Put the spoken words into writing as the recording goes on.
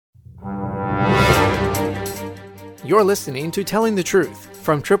You're listening to Telling the Truth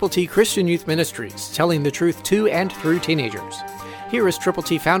from Triple T Christian Youth Ministries, telling the truth to and through teenagers. Here is Triple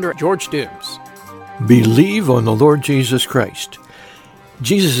T founder George Dooms. Believe on the Lord Jesus Christ.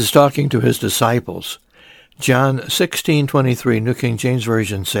 Jesus is talking to his disciples. John 16:23, New King James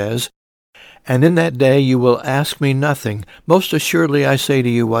Version says, "And in that day you will ask me nothing. Most assuredly I say to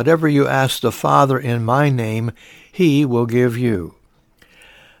you, whatever you ask the Father in my name, he will give you."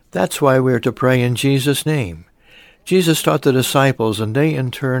 That's why we're to pray in Jesus' name. Jesus taught the disciples, and they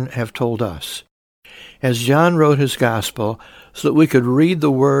in turn have told us. As John wrote his gospel so that we could read the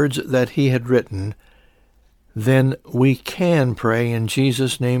words that he had written, then we can pray in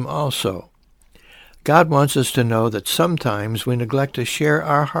Jesus' name also. God wants us to know that sometimes we neglect to share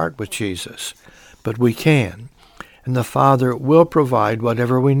our heart with Jesus, but we can, and the Father will provide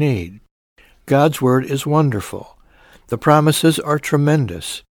whatever we need. God's word is wonderful. The promises are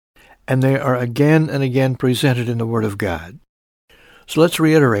tremendous, and they are again and again presented in the Word of God. So let's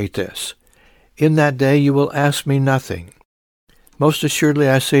reiterate this. In that day you will ask me nothing. Most assuredly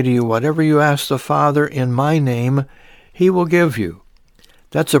I say to you, whatever you ask the Father in my name, he will give you.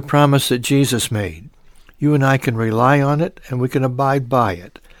 That's a promise that Jesus made. You and I can rely on it, and we can abide by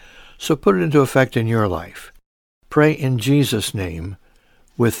it. So put it into effect in your life. Pray in Jesus' name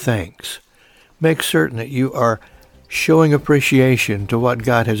with thanks. Make certain that you are showing appreciation to what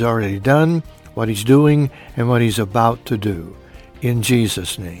God has already done, what he's doing, and what he's about to do. In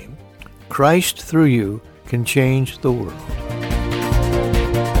Jesus' name. Christ through you can change the world.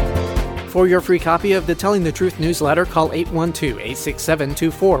 For your free copy of the Telling the Truth newsletter, call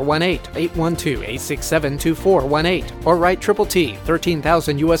 812-867-2418, 812-867-2418, or write Triple T,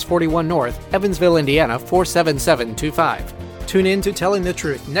 13,000 U.S. 41 North, Evansville, Indiana, 47725. Tune in to Telling the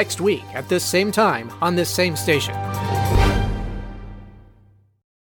Truth next week at this same time on this same station.